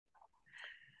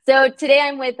So today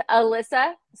I'm with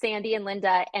Alyssa, Sandy, and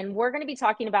Linda, and we're going to be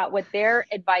talking about what their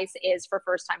advice is for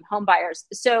first-time home buyers.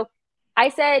 So I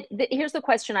said, here's the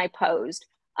question I posed.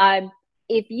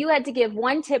 If you had to give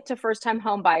one tip to first-time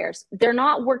home buyers, they're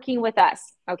not working with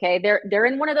us, okay? They're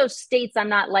in one of those states I'm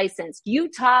not licensed,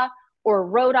 Utah or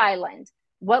Rhode Island.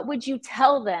 What would you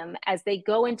tell them as they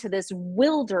go into this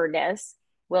wilderness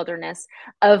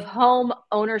of home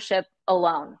ownership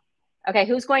alone? Okay,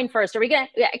 who's going first? Are we gonna?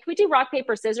 Yeah, can we do rock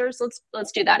paper scissors?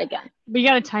 Let's do that again. But you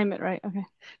gotta time it right. Okay.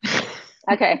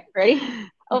 Okay, ready?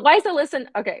 Oh, why is it listen?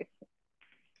 Okay.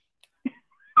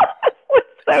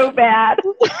 So bad.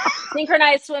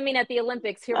 Synchronized swimming at the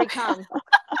Olympics. Here we come.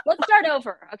 Let's start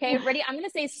over. Okay, ready? I'm gonna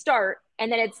say start,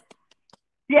 and then it's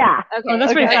yeah. Okay. Oh,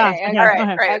 that's okay. pretty fast. Okay. All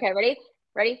right. Okay.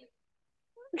 Ready?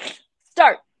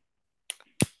 Start.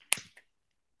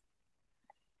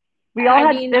 We all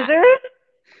have scissors.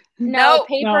 No,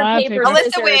 paper. Alyssa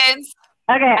scissors. wins.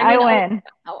 Okay, I win.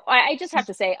 I just have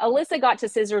to say, Alyssa got to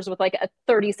scissors with like a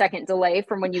 30-second delay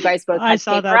from when you guys both I had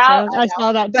saw paper that out. too. I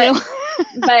saw that too.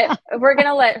 But we're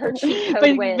gonna let her cheat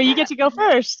code win. But you get to go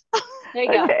first. There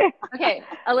you go. Okay,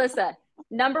 Alyssa.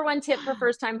 Number one tip for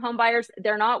first-time home buyers: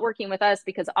 they're not working with us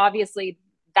because obviously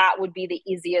that would be the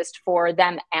easiest for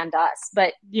them and us.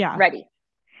 But yeah, ready?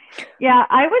 Yeah,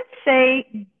 I would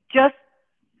say just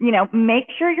make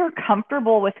sure you're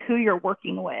comfortable with who you're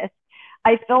working with.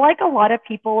 I feel like a lot of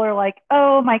people are like,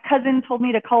 oh, my cousin told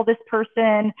me to call this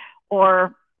person,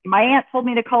 or my aunt told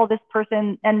me to call this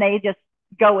person, and they just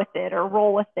go with it or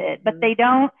roll with it. But they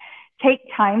don't take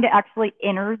time to actually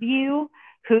interview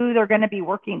who they're going to be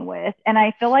working with. And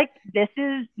I feel like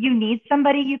you need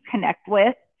somebody you connect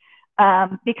with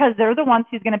because they're the ones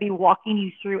who's going to be walking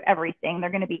you through everything. They're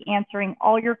going to be answering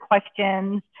all your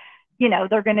questions.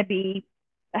 They're going to be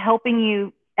helping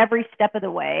you every step of the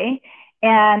way.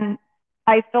 And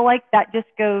I feel like that just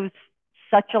goes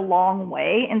such a long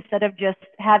way instead of just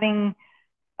having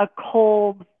a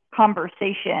cold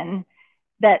conversation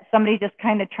that somebody's just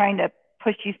kind of trying to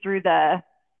push you through the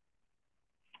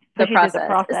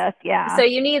process. Yeah. So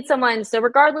you need someone. So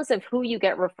regardless of who you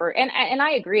get referred, and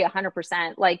I agree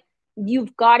 100%, like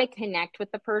you've got to connect with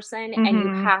the person and you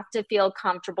have to feel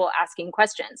comfortable asking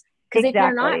questions. Because if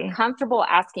you're not comfortable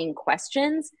asking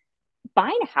questions,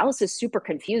 buying a house is super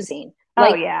confusing.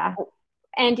 Oh, yeah.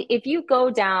 And if you go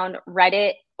down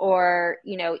Reddit or,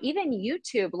 even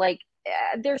YouTube, like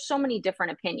there's so many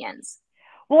different opinions.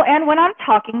 Well, and when I'm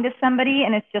talking to somebody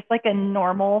and it's just like a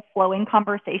normal flowing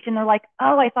conversation, they're like,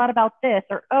 oh, I thought about this,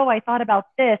 or, oh, I thought about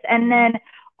this. And then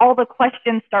all the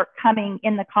questions start coming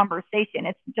in the conversation.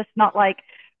 It's just not like,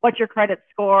 what's your credit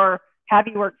score? Have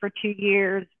you worked for 2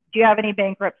 years? Do you have any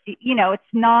bankruptcy? It's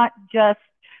not just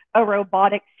a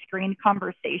robotic screen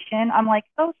conversation. I'm like,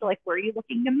 oh, so like, where are you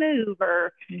looking to move?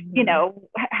 Or,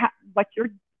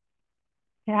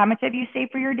 how much have you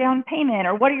saved for your down payment?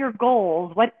 Or what are your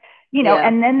goals?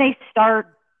 And then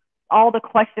all the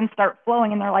questions start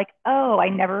flowing and they're like, oh, I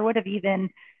never would have even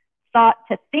thought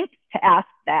to think to ask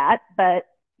that. But,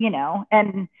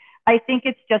 and I think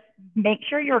it's just make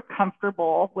sure you're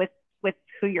comfortable with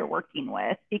who you're working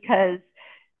with because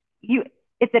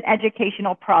it's an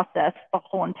educational process the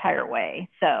whole entire way.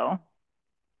 So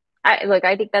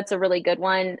I think that's a really good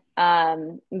one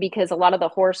because a lot of the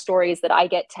horror stories that I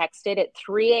get texted at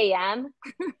 3 a.m.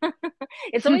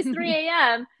 It's always 3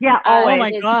 a.m. Yeah. Always. Oh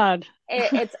my God.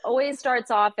 It's always starts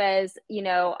off as,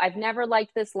 I've never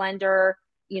liked this lender.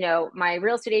 My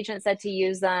real estate agent said to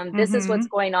use them. This is what's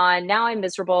going on. Now I'm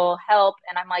miserable. Help.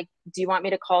 And I'm like, do you want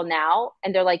me to call now?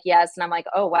 And they're like, yes. And I'm like,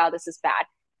 oh, wow, this is bad.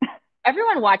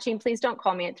 Everyone watching, please don't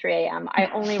call me at 3 a.m. I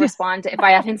only respond if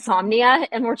I have insomnia,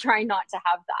 and we're trying not to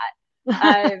have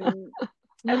that.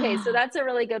 Okay, so that's a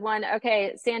really good one.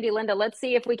 Okay, Sandy, Linda, let's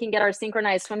see if we can get our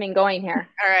synchronized swimming going here.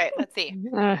 All right, let's see.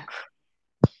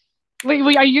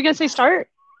 Wait, are you going to say start?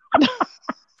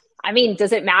 I mean,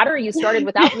 does it matter? You started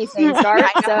without me saying start.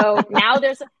 So now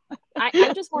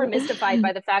I'm just more mystified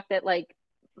by the fact that like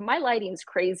my lighting's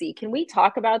crazy. Can we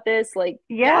talk about this? Like,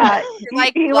 yeah,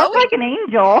 you look like an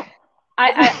angel.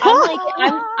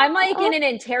 I'm like in an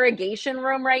interrogation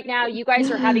room right now. You guys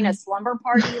are having a slumber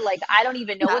party. Like, I don't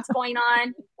even know what's going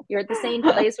on. You're at the same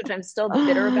place, which I'm still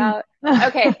bitter about.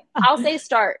 Okay, I'll say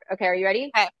start. Okay, are you ready?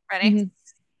 Okay, ready.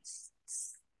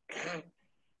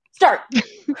 Start.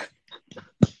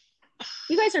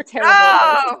 You guys are terrible.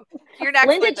 Oh, you're next.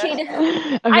 Linda cheated.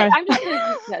 Okay. I'm just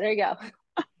gonna, yeah, there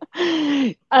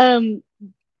you go.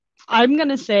 I'm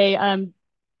gonna say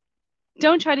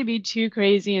don't try to be too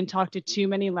crazy and talk to too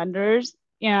many lenders.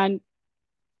 And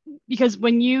because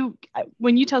when you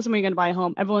tell someone you're going to buy a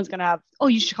home, everyone's going to have, oh,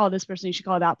 you should call this person, you should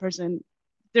call that person.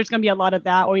 there's going to be a lot of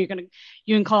that, or you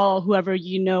can call whoever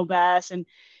you know best. And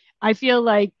I feel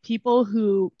like people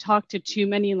who talk to too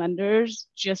many lenders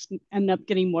just end up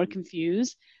getting more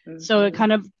confused. So it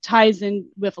kind of ties in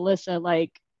with Alyssa,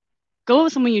 like, go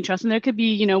with someone you trust. And there could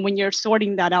be, when you're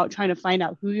sorting that out, trying to find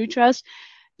out who you trust,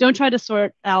 don't try to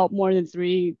sort out more than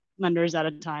 3 lenders at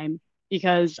a time,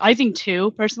 because I think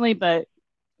 2 personally, but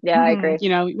yeah, I agree.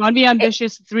 you want to be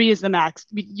ambitious. 3 is the max.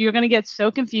 You're going to get so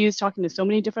confused talking to so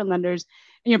many different lenders,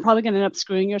 and you're probably going to end up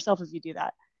screwing yourself if you do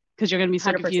that, because you're going to be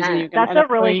so confused and you're going to end up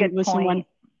really going good with point. someone.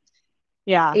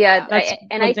 Yeah. That's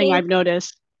and one thing I've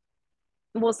noticed.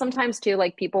 Well, sometimes too,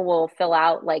 like people will fill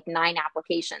out like 9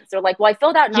 applications. They're like, well, I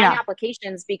filled out 9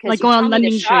 applications because like you go tell on me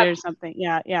to shop or something.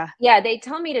 Yeah. They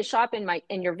tell me to shop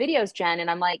in your videos, Jen.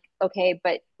 And I'm like, okay,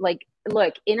 but like,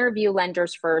 look, interview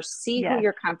lenders first, see who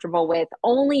you're comfortable with,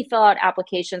 only fill out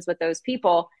applications with those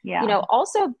people.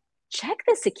 Also check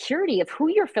the security of who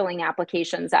you're filling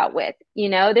applications out with.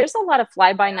 There's a lot of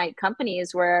fly-by-night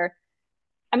companies where,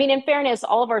 I mean, in fairness,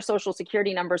 all of our social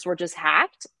security numbers were just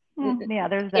hacked. Yeah,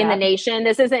 there's that. In the nation.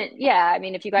 This isn't, I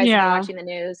mean, if you guys have been watching the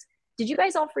news, did you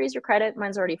guys all freeze your credit?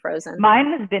 Mine's already frozen.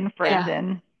 Mine has been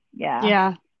frozen.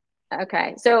 Yeah.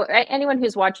 Okay. So anyone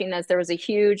who's watching this, there was a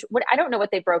huge, I don't know what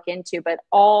they broke into, but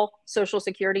all social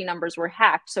security numbers were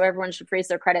hacked. So everyone should freeze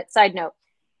their credit. Side note.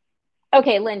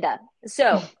 Okay, Linda.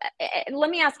 So let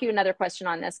me ask you another question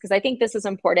on this, because I think this is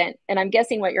important, and I'm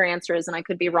guessing what your answer is, and I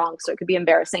could be wrong, so it could be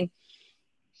embarrassing.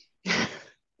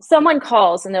 Someone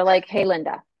calls and they're like, hey,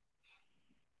 Linda,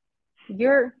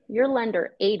 you're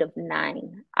lender 8 of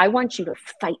 9. I want you to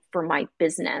fight for my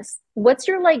business. What's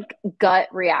your like gut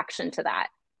reaction to that?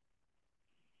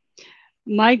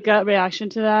 My gut reaction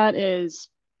to that is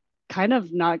kind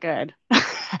of not good.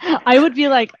 I would be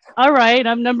like, all right,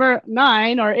 I'm number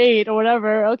 9 or 8 or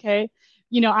whatever. Okay.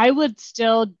 I would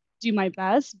still do my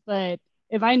best, but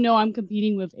if I know I'm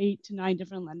competing with 8 to 9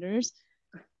 different lenders,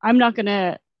 I'm not going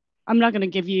to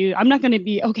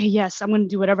be, okay, yes, I'm going to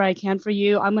do whatever I can for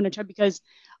you. I'm going to try, because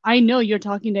I know you're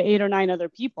talking to 8 or 9 other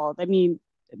people. I mean,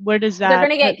 where does that? They're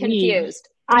going to get confused.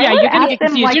 You're going to get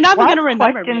confused. Like, you're not going to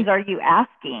remember. What questions are you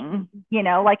asking?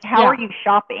 Like, how are you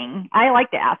shopping? I like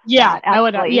to ask that. I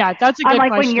would. Yeah, that's a good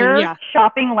question. When you're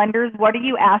shopping lenders, what are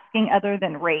you asking other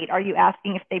than rate? Are you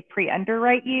asking if they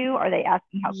pre-underwrite you? Are they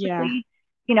asking how quickly?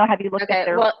 Have you looked at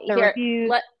their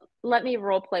reviews? Let me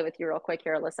role play with you real quick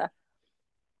here, Alyssa.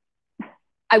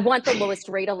 I want the lowest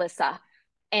rate, Alyssa.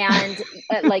 And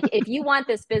like, if you want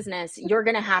this business, you're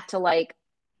going to have to like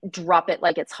drop it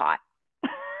like it's hot.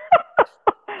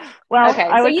 Well, okay,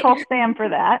 I would call Sam for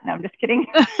that. No, I'm just kidding.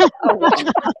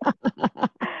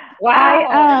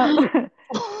 Wow.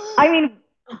 I mean,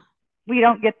 we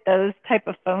don't get those type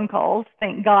of phone calls,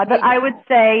 thank God. But I would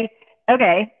say,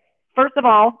 okay, first of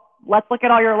all, let's look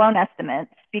at all your loan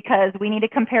estimates, because we need to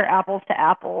compare apples to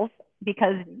apples,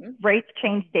 because rates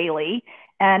change daily,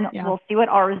 and we'll see what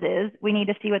ours is. We need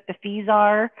to see what the fees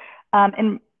are.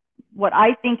 And what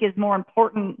I think is more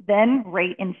important than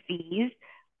rate and fees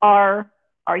are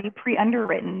you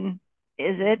pre-underwritten?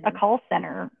 Is it a call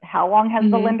center? How long has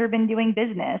the lender been doing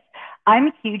business?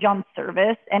 I'm huge on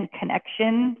service and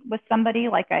connection with somebody,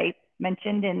 like I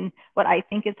mentioned, in what I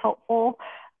think is helpful.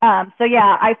 So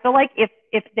yeah, I feel like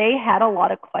if they had a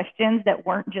lot of questions that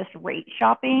weren't just rate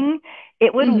shopping,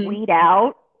 it would weed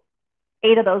out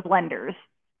 8 of those lenders.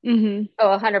 Oh, 100%.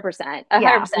 100%.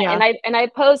 Yeah. And I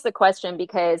pose the question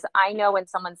because I know when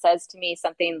someone says to me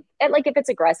something, like if it's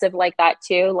aggressive like that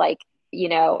too, like,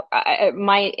 in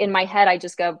my head, I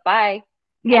just go, bye.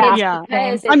 Yeah.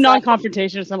 I'm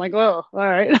non-confrontational, so I'm like, whoa, all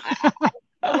right.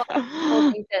 A lot of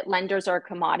people think that lenders are a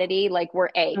commodity, like we're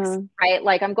eggs, right?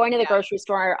 Like I'm going to the grocery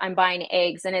store, I'm buying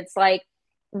eggs, and it's like,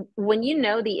 when you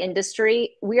know the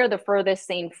industry, we are the furthest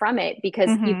thing from it, because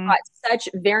you've got such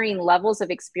varying levels of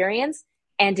experience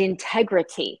and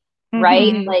integrity,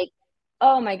 right? Like,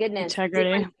 oh my goodness,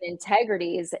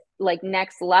 integrity is like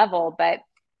next level. But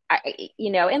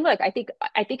and look, I think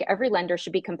every lender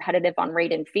should be competitive on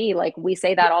rate and fee. Like we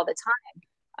say that all the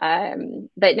time.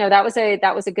 But no, that was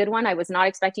a good one. I was not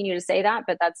expecting you to say that,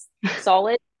 but that's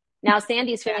solid. Now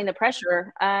Sandy's feeling the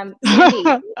pressure.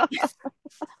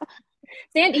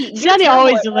 Sandy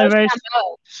always delivers.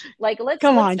 Like, let's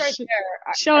start there.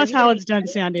 Show us how it's done,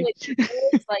 Sandy.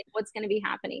 Like, what's going to be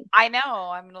happening? I know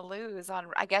I'm going to lose on.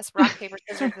 I guess rock paper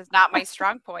scissors is not my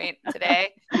strong point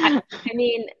today. I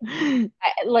mean,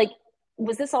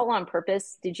 was this all on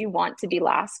purpose? Did you want to be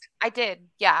last? I did.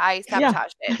 Yeah, I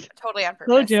sabotaged it totally on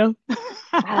purpose. Told you.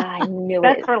 I knew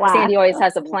it. Sandy always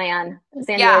has a plan.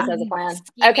 Sandy always has a plan.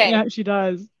 Okay. Yeah, she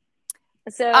does.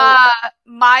 So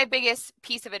my biggest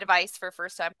piece of advice for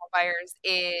first-time home buyers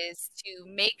is to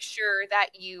make sure that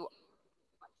so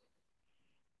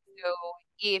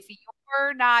if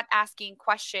you're not asking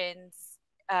questions,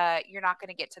 you're not going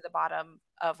to get to the bottom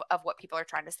of what people are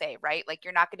trying to say, right? Like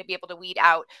you're not going to be able to weed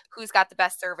out who's got the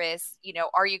best service.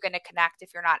 Are you going to connect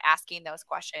if you're not asking those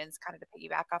questions? Kind of to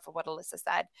piggyback off of what Alyssa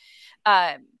said.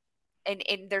 And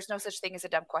there's no such thing as a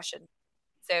dumb question.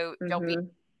 So don't be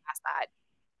asked that.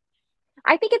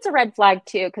 I think it's a red flag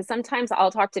too, because sometimes I'll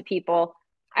talk to people.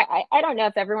 I don't know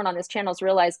if everyone on this channel's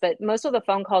realized, but most of the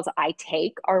phone calls I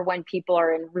take are when people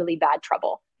are in really bad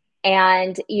trouble.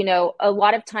 And, a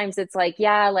lot of times it's like,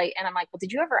 yeah, like, and I'm like, well,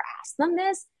 did you ever ask them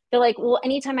this? They're like, well,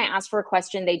 anytime I ask for a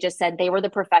question, they just said they were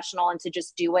the professional and to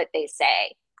just do what they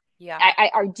say. Yeah.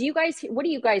 What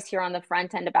do you guys hear on the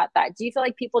front end about that? Do you feel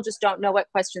like people just don't know what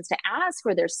questions to ask,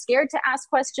 or they're scared to ask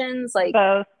questions? Like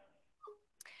both.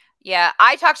 Yeah,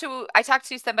 I talked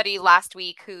to somebody last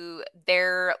week who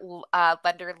their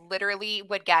lender literally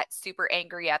would get super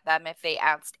angry at them if they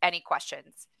asked any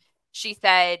questions. She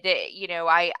said,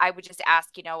 I would just ask,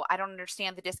 I don't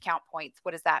understand the discount points.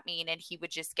 What does that mean? And he would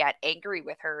just get angry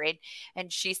with her.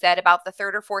 And she said about the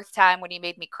third or fourth time when he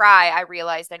made me cry, I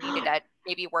realized I needed to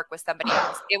maybe work with somebody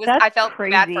else. I felt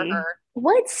crazy. bad for her.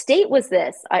 What state was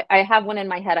this? I have one in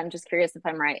my head. I'm just curious if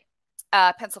I'm right.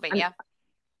 Pennsylvania.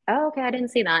 Oh, okay. I didn't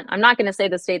see that. I'm not going to say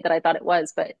the state that I thought it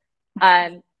was, but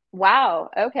wow.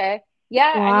 Okay.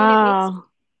 Yeah. Wow. I mean,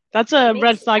 that's a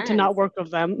red flag to not work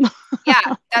with them.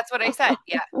 Yeah, that's what I said.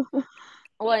 Yeah.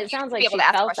 Well, it sounds like she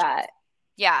felt that.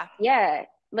 Yeah. Yeah.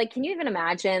 Like, can you even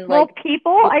imagine? Well,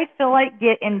 people, I feel like,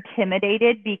 get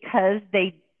intimidated because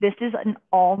this is an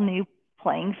all new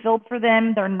playing field for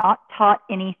them. They're not taught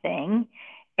anything,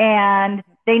 and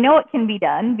they know it can be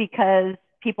done because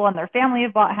people in their family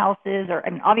have bought houses, or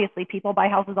obviously people buy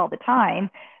houses all the time,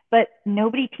 but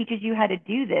nobody teaches you how to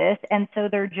do this. And so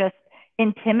they're just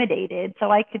intimidated. So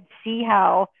I could see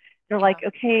how they're like,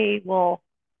 okay, well,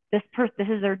 this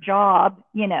is their job,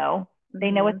 they know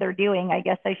what they're doing. I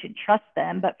guess I should trust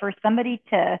them. But for somebody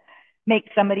to make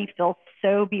somebody feel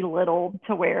so belittled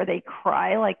to where they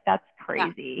cry, like, that's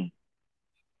crazy.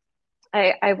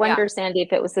 I wonder, Sandy,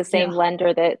 if it was the same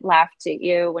lender that laughed at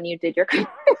you when you did your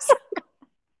course.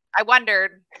 I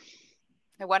wondered.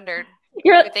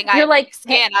 You're like,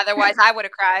 scan, otherwise I would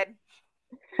have cried.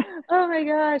 Oh my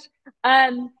gosh.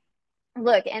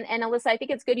 Look, and Alyssa, I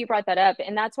think it's good you brought that up.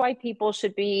 And that's why people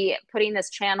should be putting this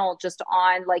channel just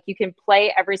on, like, you can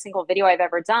play every single video I've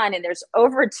ever done, and there's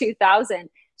over 2,000.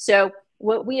 So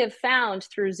what we have found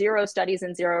through zero studies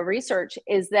and zero research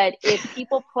is that if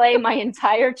people play my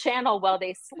entire channel while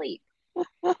they sleep,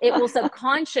 it will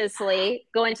subconsciously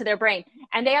go into their brain.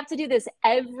 And they have to do this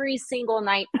every single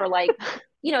night for, like,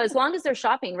 as long as they're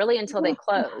shopping, really, until they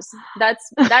close.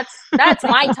 That's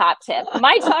my top tip.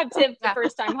 My top tip to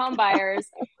first-time home buyers.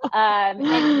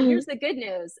 And here's the good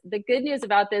news. The good news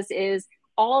about this is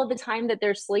all the time that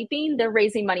they're sleeping, they're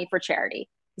raising money for charity.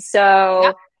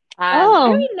 So I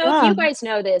don't even know if you guys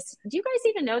know this. Do you guys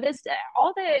even know this?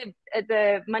 All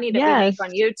the money that we make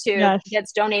on YouTube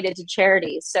gets donated to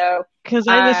charity. So because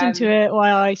I listen to it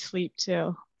while I sleep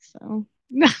too. So.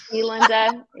 Hey,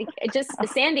 Linda,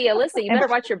 Sandy, Alyssa, you better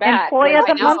watch your back. Employee of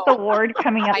the Month award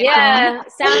coming up. Yeah,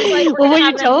 sounds like we're gonna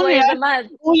have an Employee of the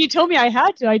Month. Well, you told me I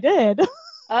had to. I did.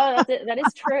 Oh, that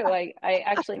is true. I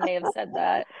actually may have said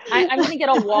that. I'm going to get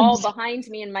a wall behind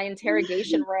me in my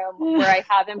interrogation room where I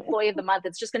have Employee of the Month.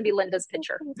 It's just going to be Linda's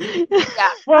picture. Yeah.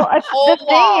 Well, the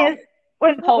thing is,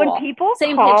 when people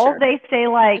call, they say,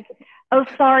 like, oh,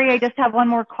 sorry, I just have one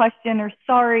more question, or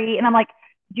sorry. And I'm like,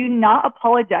 do not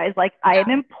apologize. Like, I am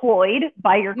employed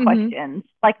by your questions.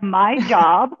 Like, my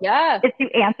job is to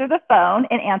answer the phone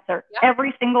and answer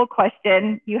every single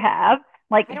question you have.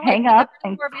 Like, hang up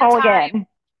and call again.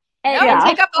 And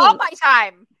take up all my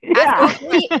time. Yeah.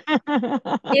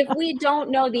 If we don't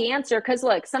know the answer, because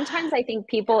look, sometimes I think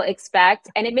people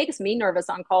expect, and it makes me nervous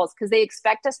on calls, because they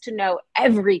expect us to know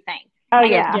everything. Oh,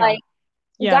 and yeah. Like,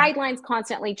 guidelines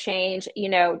constantly change,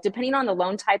 depending on the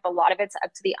loan type. A lot of it's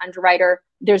up to the underwriter.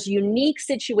 There's unique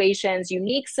situations,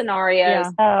 unique scenarios.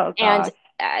 Oh, gosh.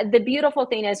 And the beautiful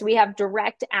thing is we have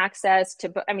direct access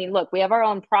to, look, we have our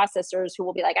own processors who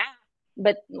will be like,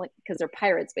 but like, because they're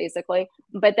pirates basically.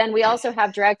 But then we also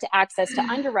have direct access to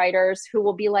underwriters who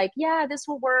will be like, yeah, this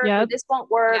will work, or this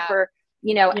won't work, or,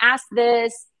 ask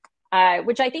this.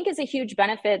 Which I think is a huge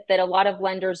benefit that a lot of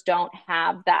lenders don't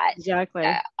have that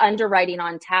underwriting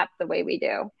on tap the way we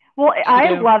do. Well, I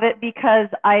love it because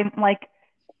I'm like,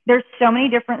 there's so many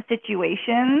different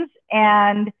situations,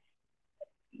 and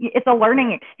it's a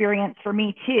learning experience for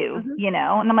me too, you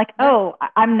know? And I'm like, oh,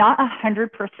 I'm not 100%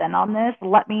 on this.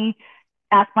 Let me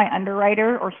ask my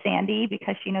underwriter or Sandy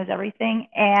because she knows everything,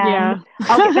 and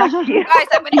I'll get back to you. Guys,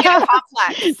 I'm going to get a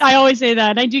complex. I always say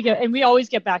that. And we always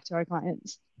get back to our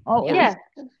clients. Always. Yeah.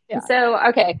 So,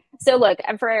 okay. So look,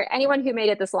 and for anyone who made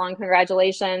it this long,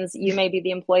 congratulations. You may be the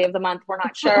employee of the month. We're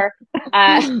not sure.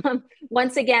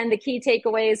 Once again, the key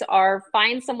takeaways are: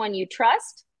 find someone you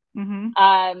trust.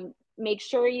 Make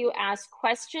sure you ask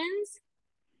questions.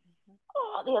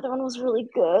 Oh, the other one was really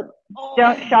good. Oh,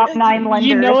 don't shop 9 lenders.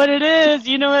 You know what it is.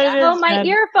 You know what it is. Oh, my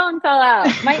earphone fell out.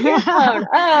 My earphone.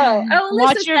 Oh,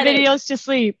 watch your videos to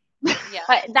sleep.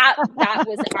 Yeah. That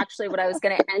was actually what I was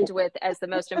going to end with as the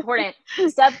most important.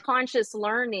 Subconscious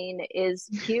learning is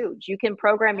huge. You can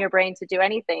program your brain to do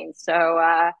anything.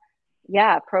 So,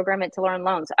 program it to learn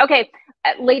loans. Okay,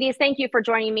 ladies, thank you for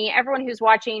joining me. Everyone who's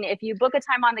watching, if you book a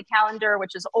time on the calendar,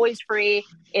 which is always free,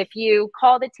 if you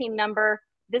call the team number,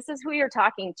 this is who you're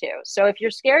talking to. So if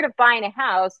you're scared of buying a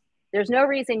house, there's no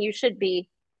reason you should be.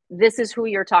 This is who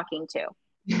you're talking to.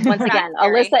 Once again,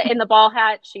 Alyssa in the ball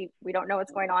hat. We don't know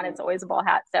what's going on. It's always a ball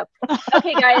hat. So,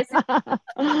 okay, guys.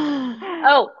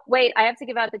 Oh, wait, I have to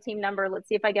give out the team number. Let's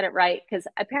see if I get it right. Because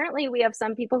apparently we have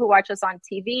some people who watch us on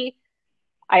TV.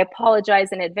 I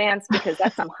apologize in advance because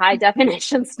that's some high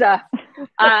definition stuff.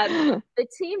 The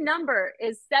team number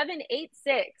is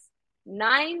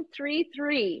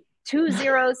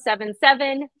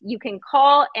 786-933-2077. You can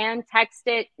call and text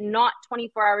it, not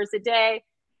 24 hours a day.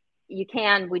 You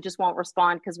can, we just won't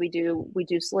respond because we do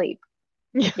sleep.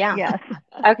 Yeah. Yes.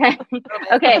 Okay.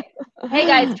 Okay. Hey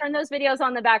guys, turn those videos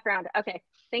on the background. Okay.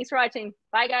 Thanks for watching.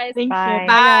 Bye guys. Thank you. Bye.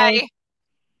 Bye.